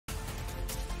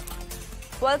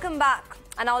Welcome back.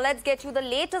 And now let's get you the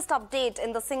latest update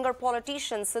in the singer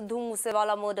politician Sidhu Moose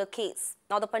Wala murder case.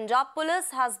 Now the Punjab police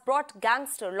has brought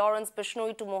gangster Lawrence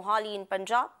Bishnoi to Mohali in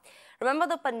Punjab. Remember,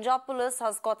 the Punjab police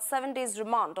has got 7 days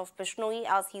remand of Bishnoi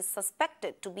as he's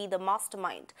suspected to be the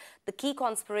mastermind, the key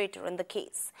conspirator in the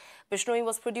case. Bishnoi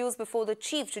was produced before the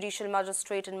chief judicial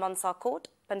magistrate in Mansa court.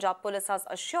 Punjab police has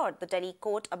assured the Delhi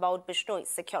court about Bishnoi's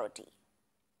security.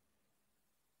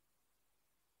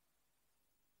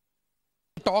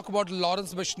 Talk about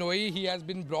Lawrence Bishnoi. He has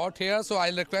been brought here, so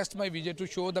I'll request my VJ to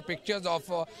show the pictures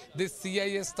of this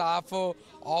CIA staff of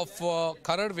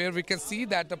Kharad, where we can see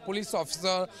that the police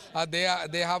officer they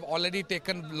have already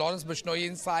taken Lawrence Bishnoi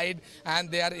inside,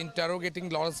 and they are interrogating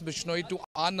Lawrence Bishnoi to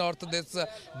unearth this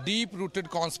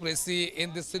deep-rooted conspiracy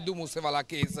in this Sidhu Moose Wala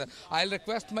case. I'll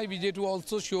request my VJ to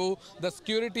also show the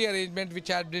security arrangement which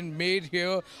had been made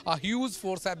here. A huge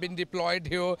force have been deployed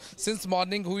here since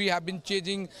morning. We have been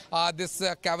changing this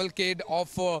cavalcade of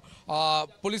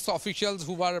police officials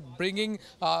who are bringing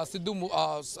Lawrence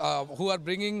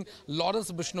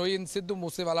Bishnoi in Sidhu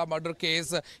Moose Wala murder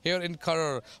case here in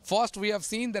Kharad. First, we have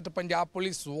seen that the Punjab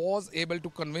police was able to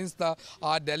convince the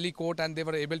Delhi court, and they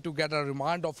were able to get a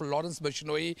remand of Lawrence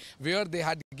Bishnoi, where they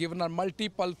had given her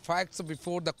multiple facts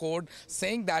before the court,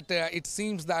 saying that it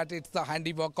seems that it's the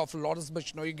handiwork of Lawrence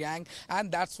Bishnoi gang, and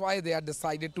that's why they had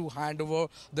decided to hand over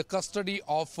the custody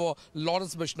of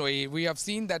Lawrence Bishnoi. We have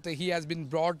seen that he has been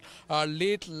brought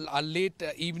late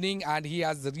evening, and he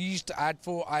has reached at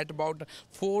about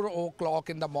 4 o'clock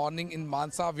in the morning in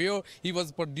Mansa, where he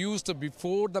was produced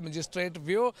before the magistrate,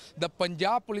 where the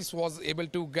Punjab police was able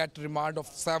to get remand of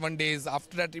 7 days.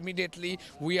 After that, immediately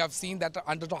we have seen that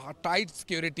under the tight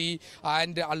security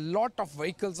and a lot of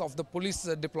vehicles of the police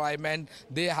deployment,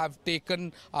 they have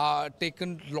taken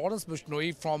Lawrence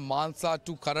Bishnoi from Mansa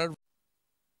to Kharad.